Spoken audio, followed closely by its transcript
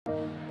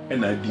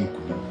and I didn't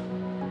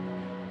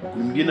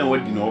couldn't get a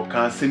wedding or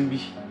can't send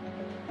me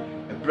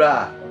a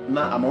bra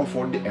now among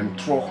for the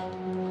entro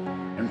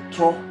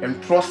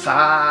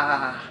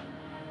sa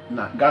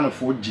na Ghana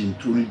for gin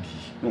truly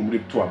no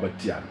rip to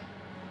abatian.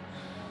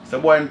 So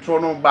boy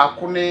entro no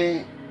back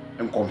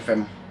and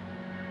confirm.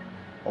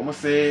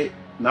 Almost say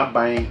not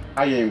buying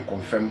I am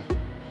confirm.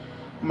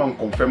 Man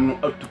confirm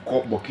no to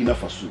call Burkina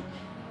Faso.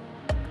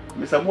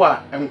 Mr. Bois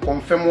and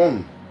confirm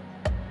one.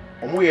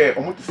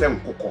 Almost the same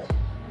cocoa.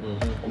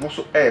 Almost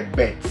air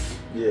beds.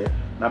 Yeah.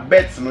 Now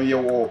beds no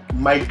your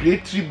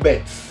migratory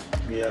beds.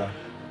 Yeah.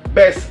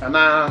 Beds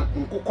ana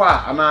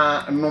nkokwa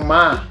ana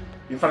noma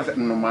in fact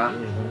noma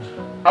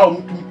how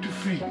to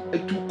free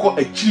to call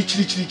a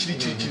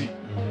chiri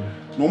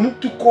no mu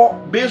to call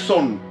based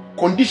on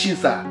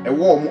conditions are a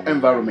warm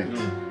environment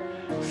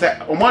say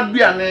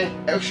omaduane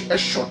e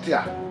short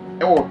ya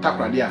e wo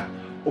takrade a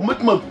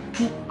omatuma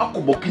tu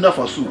akobokina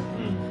faso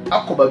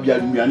akoba bia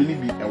nuane ni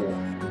bi e wo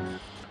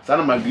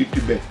sana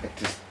migratory beds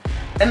etis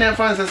and then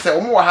France say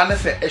omo wa ha na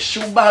say e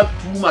hyew ba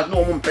too much na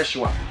omo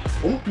mpehyew a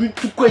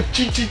to ko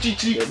chi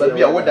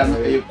baby awoda no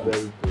eko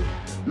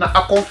na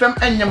a confirm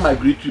enya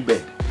migratory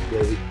bed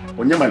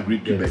onya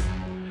migratory bed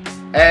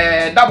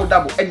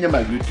double enya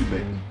migratory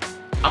bed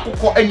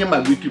akoko enya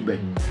migratory bed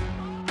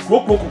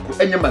koko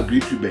enya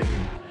migratory bed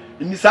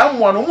ni sa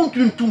mo no muntu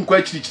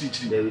nko chi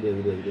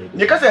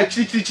ni ka say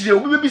chi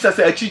obi be bisa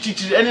say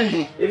chi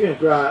anything even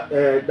kra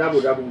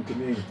double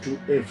ntumi ntu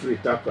free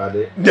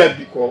takrade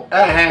dabi ko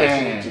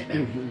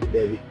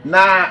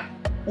na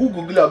u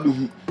google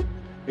obi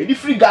edi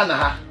free Ghana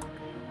ha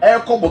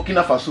ko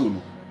Burkina Faso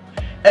no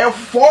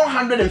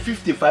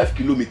 455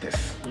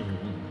 kilometers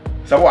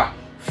so what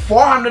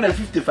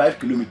 455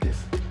 kilometers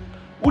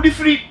udi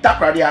free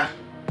takradia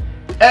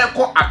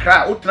ko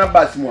Accra utna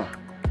bus mo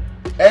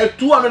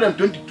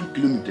 222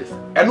 kilometers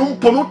enu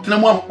mpono utna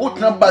mo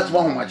utna bus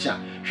mo homacha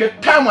hwe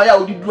time ya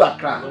udi du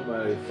Accra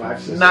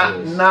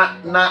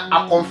na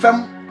a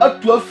confirm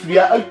atu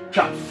afria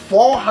atwa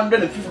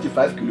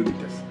 455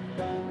 kilometers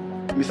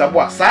Mr.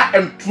 Boa sa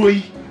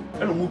emtroi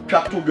enu mu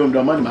twa to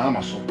biondo man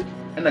ma so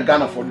na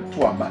Ghana for the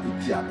two aba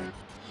itia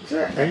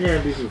say anya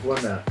this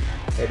before na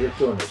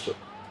editor no so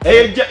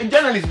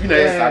journalist bi na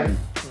yes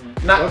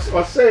na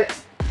o say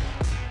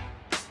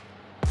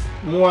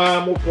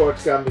mo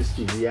podcast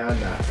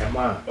Miskiviana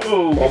ema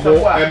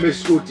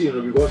MS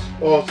Coutinho because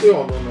say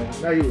no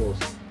now he was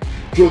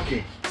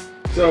joking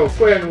so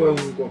when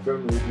we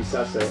confirm we be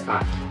say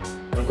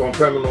and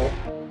confirm no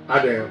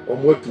ade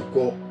omo to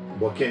call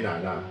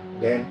Burkina na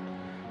then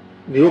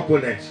the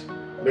opponent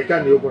make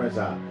the opponents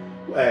are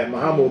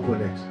Mahama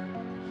opponent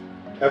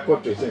echo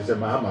to say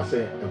Mahama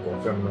say and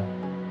confirm no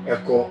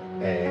echo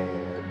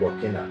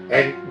Burkina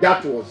and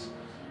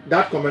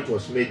that comment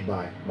was made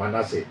by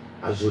Manasseh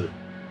Azuri.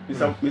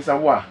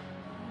 Mr. Wa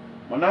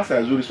Manasseh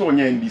Azuri so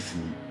nya NBC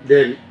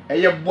then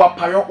eye bua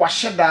payo wa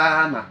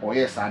hyeda na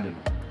oye sade no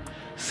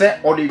se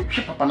o de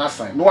twi papa na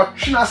san no wa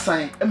twi na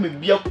san e me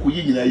bia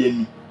koyi nyina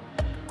yani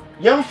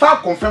yemfa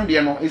confirm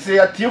de no e say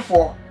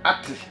atiefo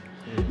ate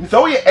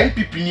nso wo ye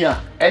NPP ni a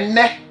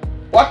enne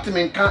what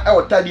me kan e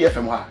wota di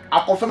FM ha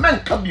a confirm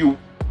nka bio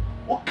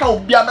o ka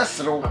obi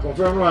abesrew a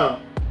confirm no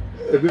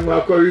ebi mo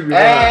akori bi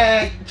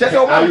chese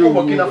o ma ko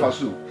Burkina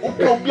Faso o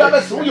ka obi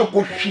abesrew wo ye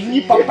ko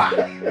hwini papa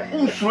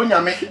unsuro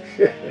nyame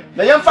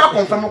na yemfa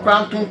confirm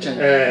kra nto nchen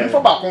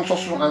mfo ba kon so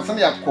so ansa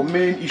na ya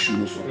main issue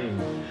no so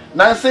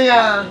na nse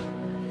ya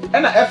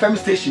na FM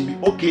station bi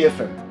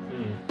OKFM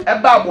e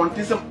ba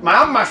abonte se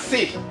ma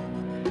se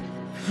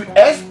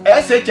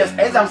SHS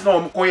exams na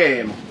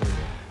omkoye no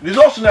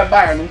results na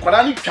buy no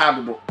kwala ni twa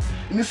dodo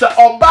ni se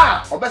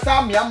oba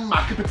obesa me am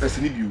mark papers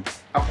ni biu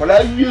akola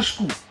wie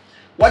school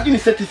waji ni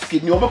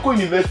certificate ni obeko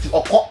university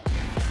okọ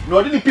na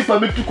odi ni paper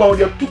be tu kwa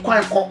odi tu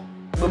kwan ko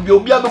bi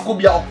obi abeko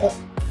bia okọ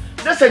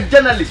this a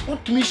journalist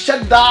utumi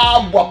sheda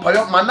bo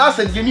apayo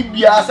Manasseh de ni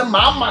bia se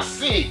ma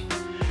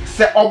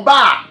se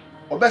oba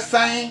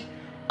obesan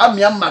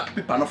am mark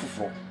paper no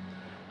foforo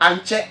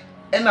anche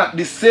na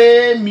the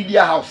same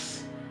media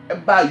house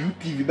eba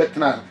UTV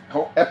betna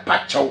e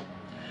pacho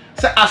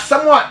say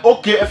asamwa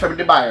OKFM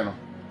de bae no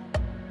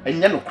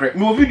enye no kre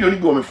no video ni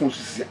bi o me phone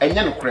sisi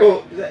enye no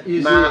kre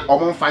na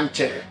omo fa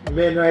nche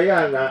me no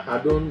ya na I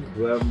don't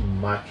dwell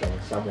much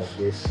on some of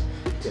these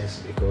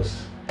things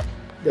because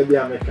they be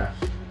American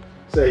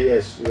say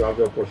yes you have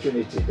the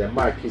opportunity the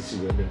mark is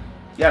winning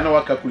ya no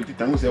waka kuliti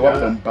tangu say wa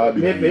pampa bi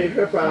me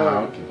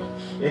okay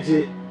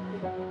enti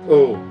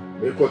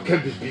we ko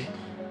kebibi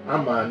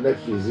ama na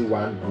please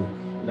one group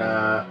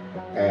na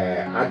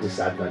a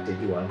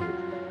disadvantage one group.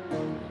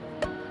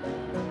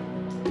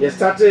 You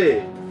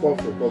started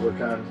fourth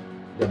Republican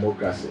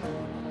democracy,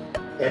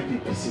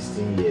 MPP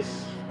 16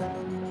 years,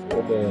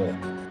 or more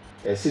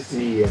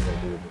 16 years,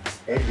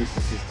 NDC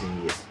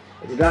 16 years.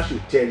 And that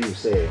should tell you,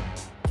 say,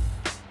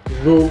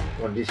 no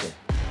condition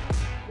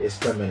is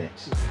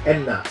permanent.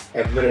 And now,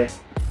 every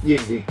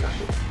year,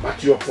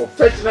 but your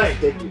professional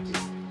integrity.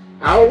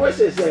 I always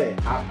say,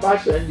 I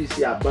bash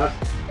NDC, I bash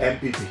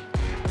MPP.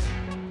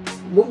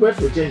 Movement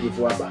for change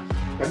for Abba.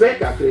 I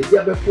beg a crazy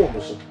form.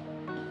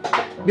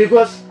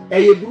 because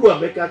a brew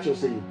and make a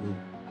choice you brew.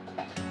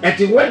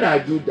 And when I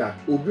do that,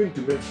 we'll bring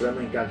to make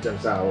framing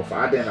cancer or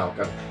father and our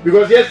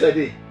because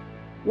yesterday,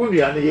 when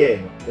we are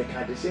here, they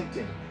can the same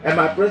thing. And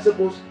my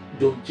principles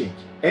don't change.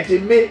 And to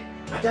me,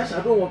 I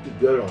don't want to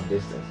dwell on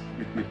distance.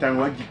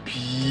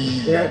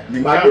 Yeah, 2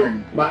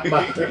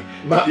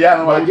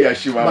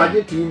 minutes.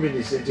 About 2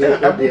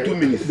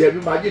 minutes. There be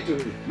magic to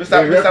me.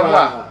 Mr.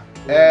 Wa,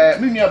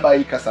 me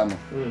nearby Kasano.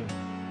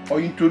 Or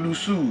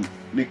introduce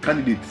the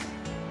candidate,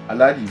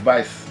 allow the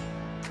vice,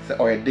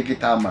 or a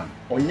digital man,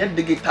 or yet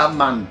digital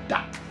man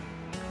da.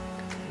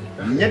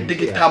 Yet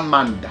digital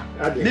man da.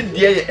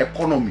 The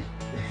economy,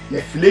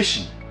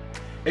 inflation,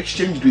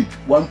 exchange rate,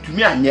 one to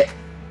me and yet.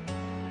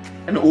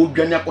 And old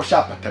Ganya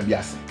Koshapa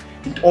Tabias.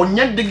 On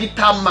yet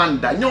digital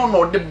man da,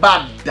 no, the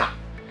bad da.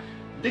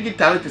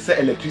 Digital to say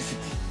electricity.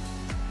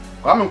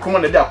 Come and come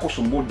on the day I cost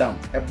some more down,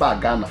 a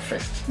bag Ghana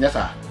first. Yes,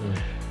 sir.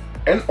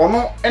 And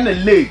ono and a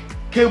lay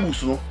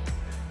cables no.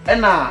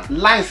 And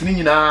lines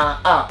ni na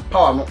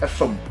power no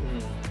FM.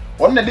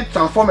 On the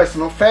transformers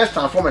no first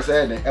transformers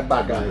a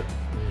bag.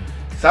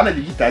 Sana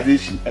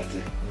digitization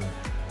ete.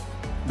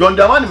 Don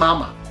the one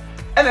mama.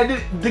 And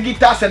the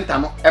digital center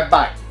no a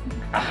bag.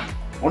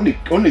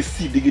 On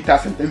see digital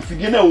center. And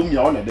figure na umi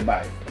on the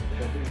buy.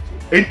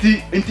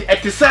 Enti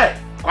ete say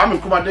kwame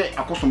kuma de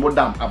akosombo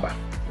dam aba.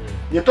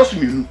 Ye to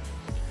sumi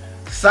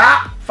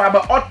sa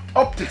fiber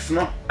optics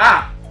no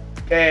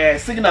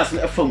signals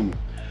na FM.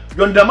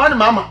 Yon the man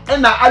mama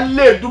and I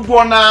lay do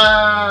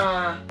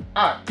bona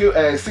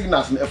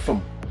signals na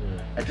FM.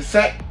 Ete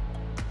say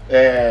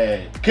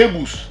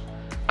cables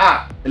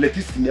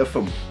electricity na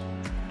FM.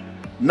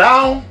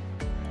 Now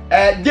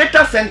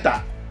data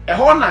center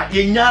hona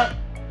yenya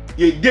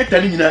ye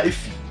data ni nyina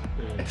efi.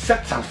 Ete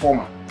set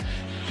transformer.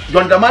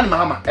 Yon the man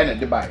mama and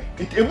the buy.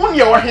 It emu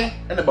ye wo he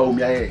and ba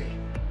omi aye.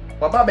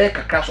 Baba be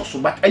kakra so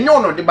but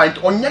enyo no de buy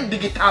onye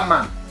digital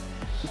man.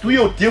 To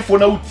you tiefo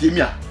na utie mi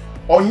a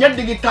onye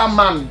digital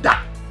man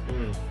da.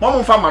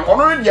 Mama fa man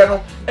ono ne de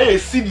no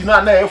CD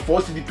na na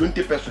 4 CD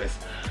 20 pesos.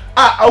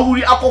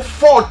 Ahuri akọ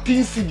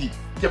 14 CD.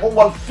 Te ko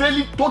one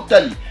fairly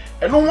totally.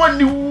 Eno one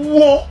ni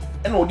wo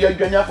ena odi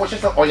adwane akọ hye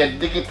se oye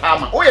digital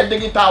man. Oye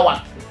digital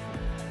one.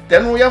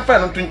 Tenu ye fa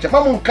no tunche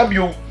mama nka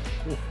bio.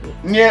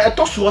 Ne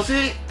etoso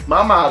se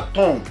mama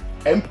ton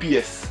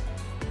MPS.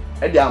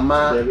 E de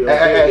ama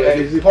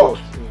report.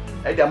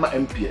 E de ama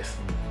MPS.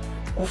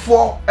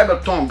 Kufo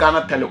Everton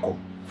Ghana Telecom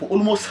for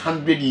almost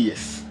 100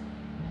 years.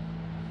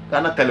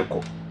 Ghana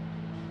Telecom.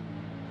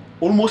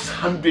 Almost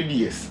 100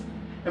 years.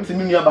 I'm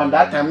saying me about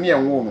that time me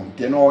and woman,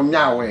 they know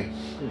nyawe.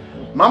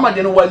 Mama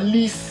they know what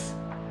lease.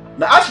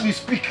 Now as we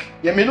speak,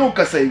 you may know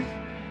say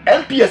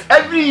MPS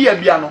every year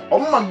biano,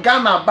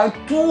 Ghana buy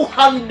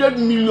 $200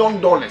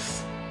 million.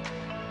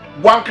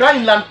 One cry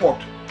in land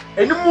port.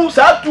 And you move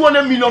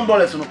 $200 million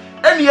no.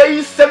 And here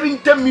is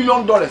 $70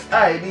 million.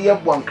 The year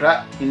one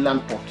cry in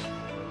land port.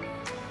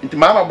 Inti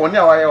mama boni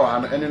awaye wa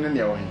hano eno ne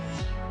yawo hin.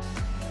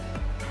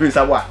 Prince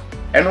wa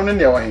eno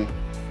ne yawo hin.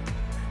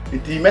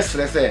 Inti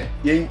mesre se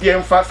ye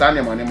mfa sa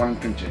ne mane man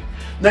tunche.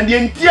 Na de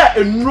nti a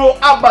enuro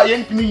aba ye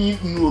ntimi yi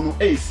nuro no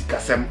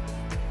sikasem.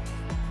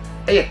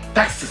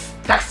 Taxes.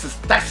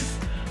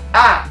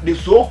 The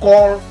so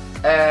called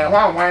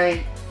wan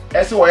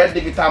ese wo ye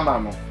digital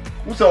man no.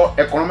 Who say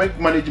economic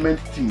management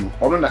team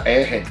ono na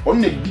head.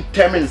 Ono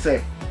determine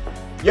say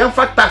ye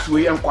mfa tax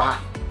we enkwa ha.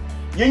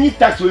 Ye nyi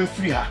tax we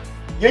free ha.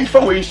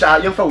 Yenfa we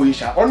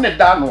sha on the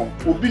dano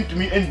obi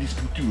ntumi and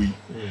dispute we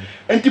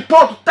enti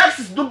port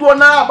taxes do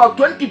na about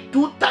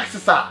 22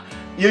 taxes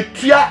ye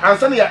tua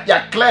ansa na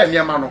ya clear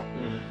niam no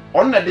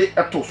on na de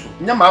etoso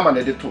nya mama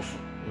na de toso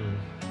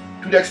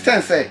to the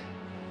extent say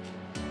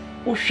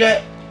o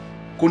hwe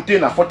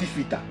container 40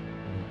 feet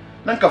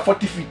nanka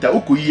 40 feet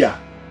ukoyi a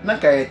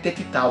nanka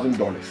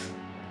 $30,000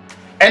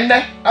 and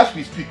then as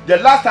we speak the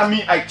last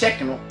time I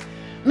check no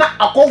na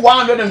akọ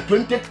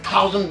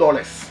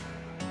 $120,000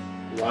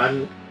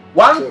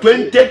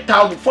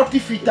 $120,000 40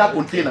 feet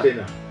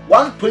container.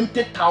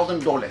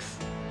 $120,000.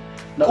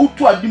 Now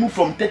utu adimu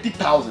from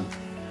 30,000.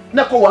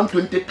 Na ko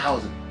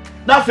 120,000.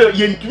 Na fe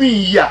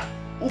yentumi ya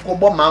uko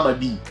bo mama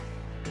din.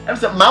 Em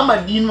say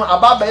mama din no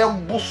ababa ye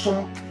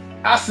bosom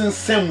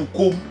asensen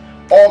mukom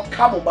or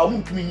kamo ba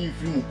muntumi yin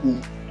firi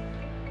mukom.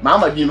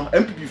 Mama din no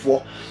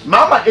MPP4.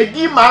 Mama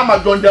edi mama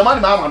John Demani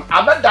mama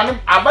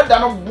abada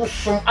no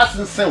bosom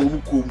asensen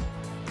mukom.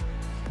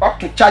 Up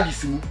to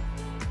charges mu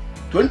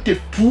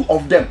 22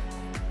 of them.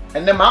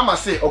 And then mama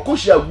say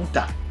okoshia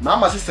guta.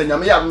 Mama say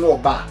senyame ya no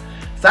oba.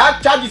 Sa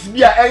charges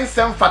bia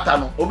ensem fata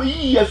no. Obe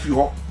yi afi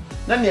ho.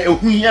 Na ne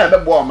ehu hia be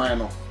bo oman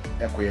no.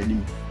 Ekoya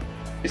nim.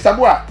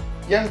 Isabo a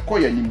yen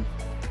koya nim.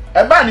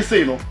 Eba ni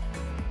say no.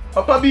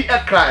 Papa bi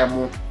ekra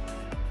emo.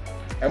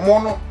 Emo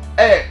no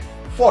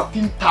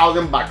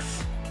 14,000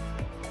 bucks.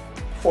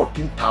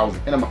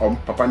 14,000. Ena ma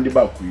papa ndi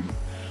ba ku yi.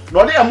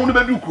 No de emo no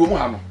be du kuro mu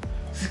ha no.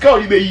 Sika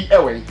ori be yi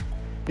ewe.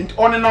 Nti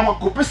one na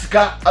makope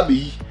sika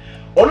abeyi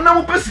ono na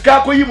mope sika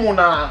akoyi mu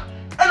na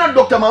and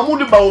Dr.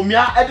 Mahmoud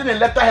Baumia added a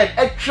letterhead,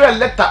 a trail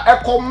letter, a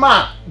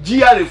comma,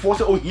 GRA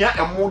force, or here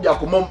and more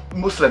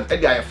Muslim,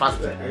 and they are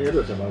fasting.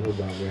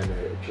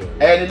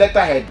 And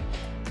letterhead.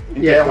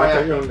 Yeah,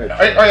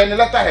 and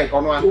letterhead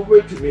on one.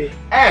 Over to me.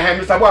 Eh,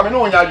 Mr. Boy, I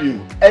know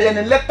you.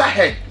 And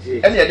letterhead,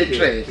 and the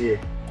tray.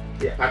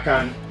 Yeah, I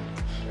can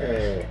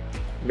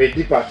make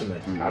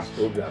department as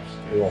programs.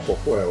 You want for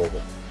 4 hours.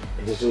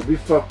 And this will be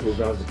for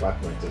programs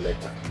department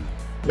letter.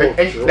 Your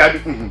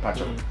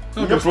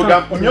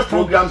program,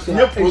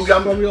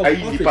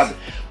 department.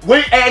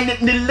 Wait, and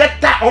the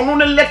letter, on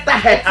the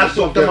letterhead as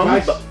of the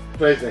Mahmoud.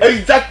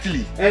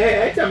 Exactly.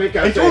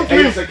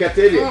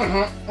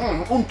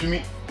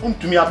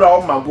 To me,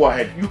 Abraham, go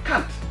ahead. You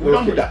can't. We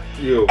don't do that.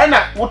 And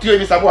what you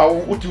Mr. Boy,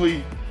 what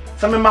you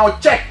some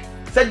amount check.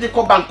 Said the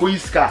bank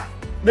is car.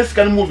 This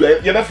can move you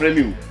ever frame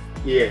you.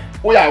 Yeah.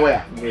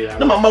 Where?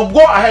 No, Mama,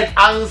 go ahead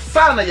and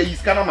sign a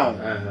Yiskana man.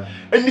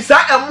 And Mr.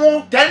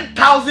 Amo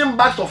 10,000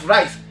 bags of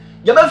rice.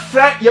 You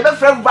ever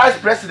friend vice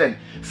president.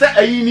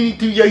 Say you need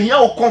to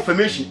hear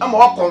confirmation. I'm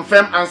all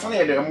confirm and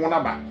sign the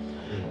Monaba.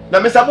 Now,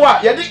 Mr. Boy,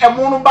 you did a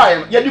mono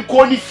buy, you did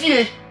call the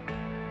fee.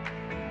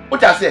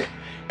 What I say?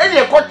 Any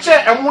a coach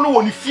and mono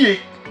on the fee.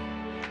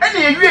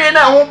 Any a year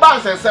now, home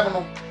banks and 7.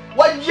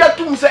 What you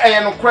to say, I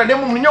am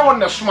crying, no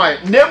one smile,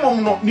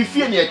 no, ni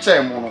fear near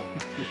chair mono.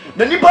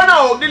 The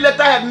Nippana, the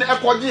letter had a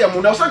quadrium,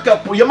 no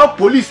Yama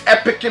police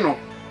epicino.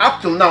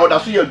 Up to now,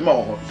 that's your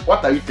mouth.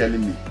 What are you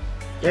telling me?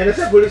 And it's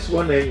a police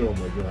one name,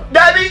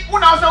 Daddy,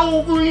 when I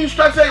was who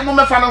instructed a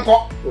woman fan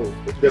uncle.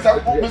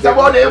 Mr.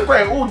 Bode,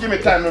 who give me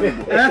time.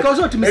 And I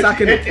also to me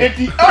sacking it. I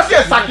see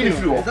a sacking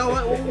flu.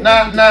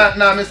 Now,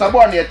 Mr.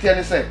 Bonnie,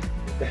 say,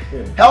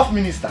 Health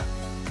Minister.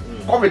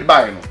 COVID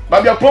by no.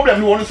 But your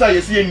problem, you want to say,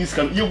 you see,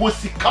 you will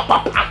see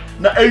Kappa.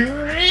 Now,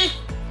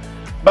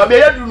 but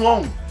they do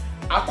wrong.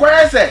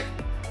 Acquire say,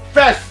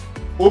 first,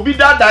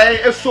 Obida die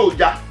a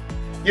soldier.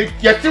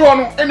 Yet you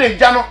want any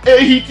jano, a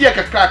heat like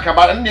a crack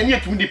about and then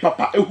yet to the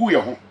papa, a who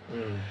you home.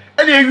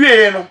 Any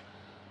way, no,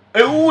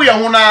 a who you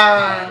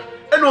wanna,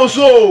 and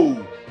also,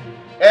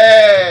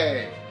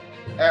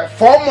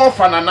 4 more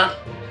fanana,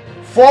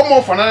 4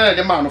 more fanana,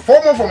 the man,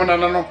 4 more from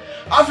another.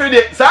 After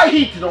the side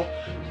heat, no,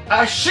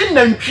 a shin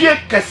and cheer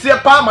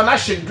Cassepa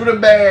Manashin to the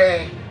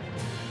bear.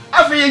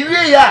 After a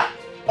year,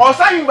 or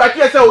saying back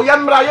here, so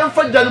Yamra,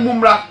 for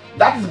Janumra,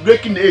 that is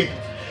breaking the 8.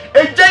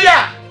 A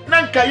jaya.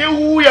 Nanka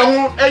you ya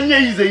and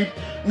easy.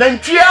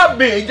 Nantia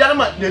be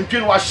Janama,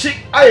 Nantin was sick.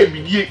 I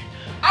be.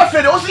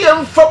 After the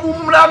Ocean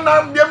Fabumra,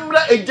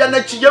 Yamra, a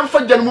Janachi,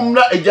 Yamfa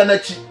Janumra, a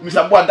Janachi.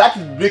 Mr. Boy, that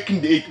is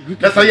breaking the 8.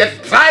 That's why you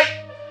try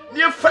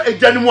near a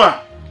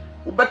Janua.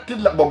 But till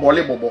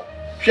Bobole Bobo.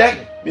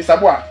 Check, Mr.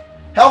 Boy,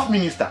 Health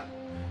Minister,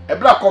 a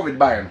black COVID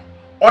buyer.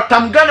 Or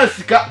Tamgana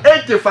Sika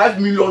 $85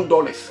 million.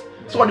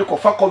 So what you call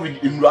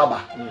COVID in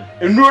rubber.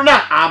 In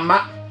Runa,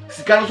 Ama,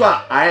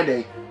 Sikanwa, I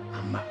day.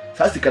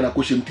 Sasika na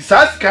question.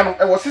 Sasika no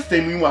e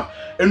system yi mu a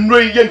enro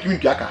ye ntimi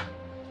tuaka.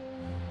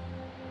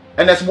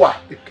 NS boy.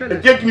 E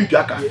je ntimi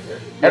tuaka.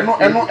 Eno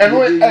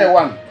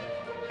one.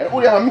 E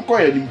uri ama mi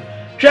koye nim.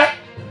 Hwe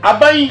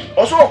aban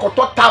oso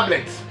okoto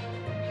tablet.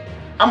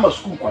 Ama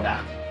school koda.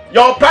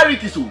 Your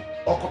priorities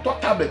okoto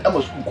tablet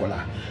ama school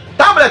koda.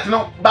 Tablet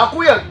no ba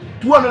ko ye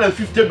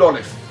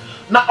 $250.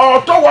 Na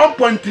auto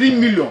 1.3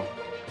 million.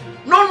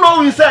 No,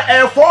 we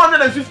say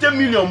 450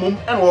 million mum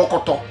and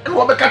Wokoto. And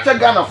what catch a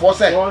Ghana for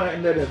say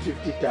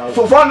 450,000.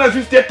 For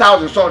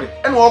 450,000, sorry.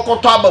 And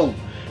Wokoto.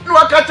 No,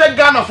 I catch a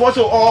Ghana for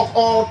so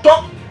or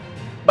top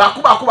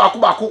Baku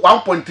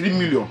 1.3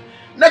 million.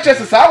 Next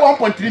is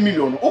 1.3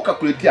 million. O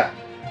calculate here.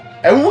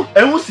 And who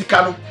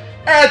Sikano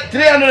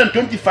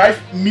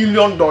 $325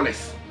 million.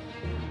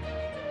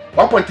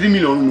 1.3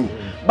 million no.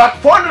 But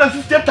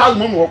 450,000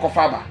 mum Woko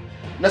Faba.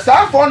 Now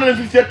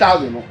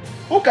 450,000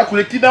 who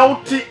calculate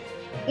now.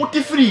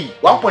 Uti free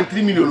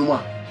 1.3 million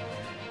uma.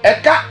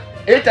 Eka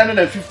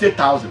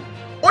 850,000.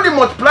 Only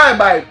multiply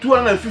by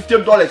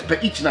 $250 per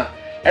each now.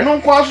 And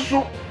on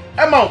so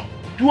amount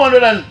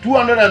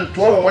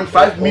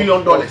 $212.5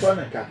 million.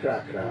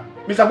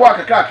 Mr. Boy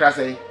kakra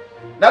say.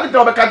 Now the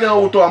people catch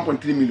out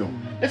 1.3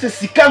 million. Let's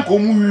say sikan ko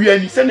mu wi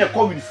ani say na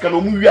COVID scan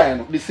mu wi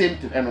ano the same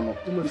thing no.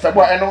 Mr.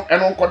 Boy eno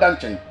kodan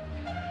chain.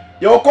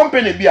 Your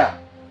company bia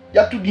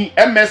ya to the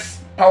MS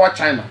Power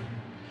China.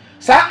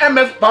 Sa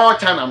MS Power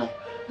China no.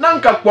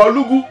 Nanka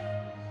kwalugu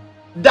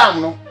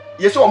dam no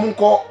yesi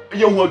omunko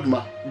ye hu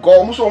aduma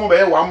go omu so omu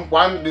be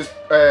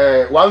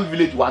one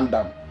village one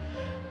dam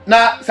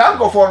na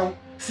sanko for no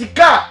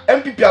sika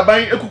MPP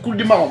aban ekuku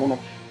di ma ho no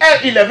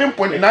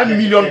 $11.9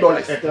 million.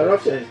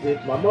 Interruptions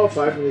mama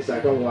 5 minutes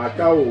ago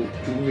waka 2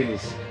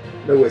 minutes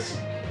no wasi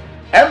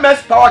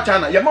MS Power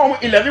China ye ma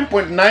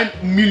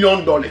 $11.9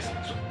 million.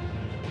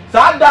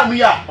 Sa dam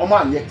ya omo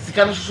anye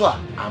sika no so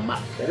ama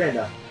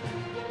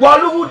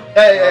kwalugu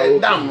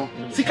dam no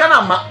sika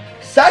na ma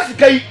sa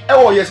sika yi e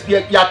wo ya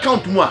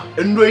account mu a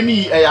enro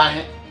eni ya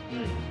he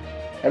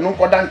eno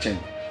koda nchen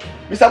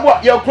Mr.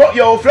 Boy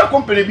your free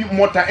company bi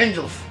Motor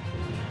Angels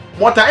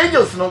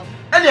no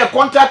ene e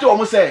contract o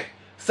mo say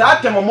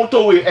sa tem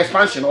motorway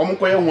expansion o mo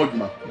koye hu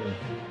aduma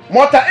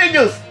Motor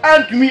Angels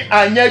and me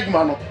anya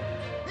adwuma no.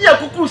 Ya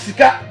kuku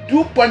sika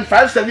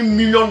 $2.57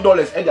 million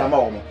e dey ama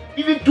wo.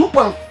 Even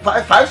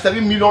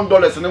 $2.57 million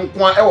ne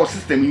nko e wo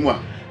system yi mu a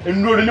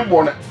enuro ne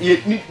bo na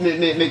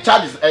ne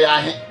charges e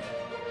ya he.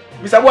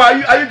 Mr. Boy,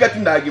 are you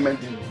getting the argument?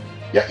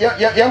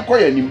 Ya nko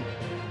ya nim.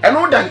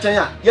 Eno da nchen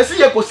a yesi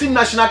ye kosi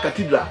National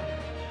Cathedral.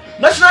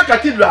 National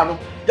Cathedral no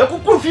ya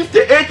kuku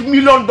 $58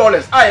 million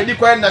a ye di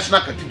kwa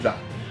National Cathedral.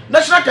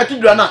 National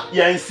Cathedral na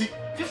ya nsi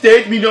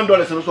 $58 million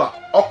no so a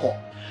okọ.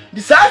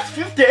 The size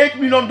 $58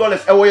 million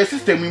e wo ye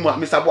system mu a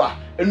Mr. Boy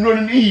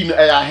enuro ne yi no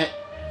e ya he.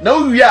 Na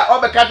wi a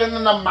obekata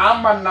na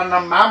mama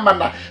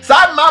na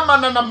sa mama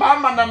na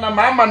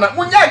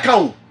munya ka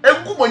o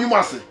egu monyum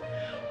ase.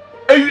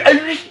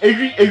 Ewi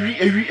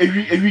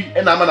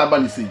na ama na ba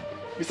ni sei.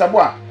 Mr.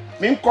 Boy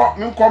me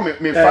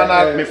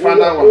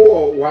final one.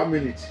 Oh, 1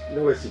 minute.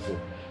 No wait for.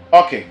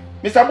 Okay.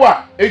 Mr. Boy,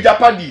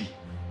 ejapadi.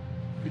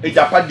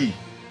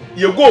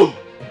 Ye gold.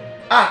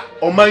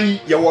 Oman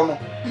ye wono.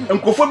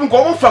 Nkofo bi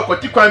nko mo fa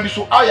kwati kwan bi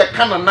so aye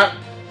Canada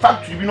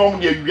factory bi no mo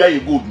de awia ye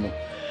gold no.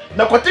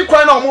 Na kwati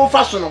kwan na mo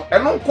fa so no,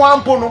 eno nko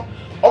ampo no,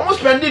 almost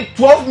spending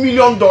 $12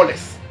 million.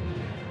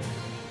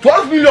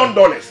 $12 million.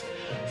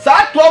 Sa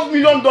 $12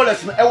 million no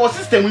e wo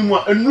system mu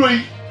a enuro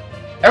yi.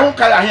 E ho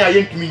kala he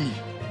aye ntumi nyi.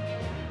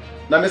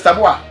 Na Mr.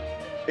 Boy,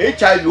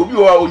 HIV obi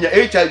o onya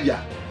HIV a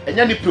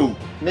enya ni pro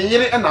ne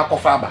yire e na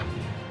akofa aba.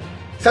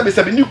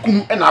 Sabe ni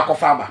kunu e na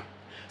akofa aba.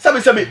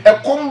 Sabe e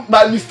kom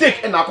by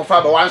mistake e na akofa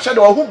aba. Wan hye de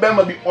ohu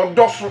bema bi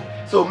odoso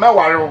so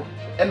meware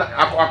e na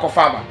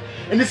akofa aba.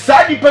 Eni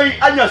side pay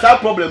anya sa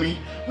problem yi.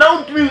 Na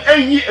untumi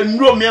enyi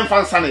enuro me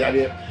mfa nsa na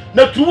yare.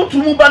 Na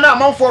tumu ba na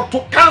amanfo to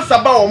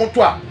cancer ba wo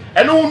moto a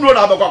eno hu nuro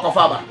na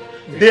akofa aba.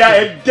 They are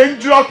a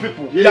dangerous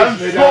people. Yes,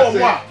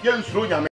 so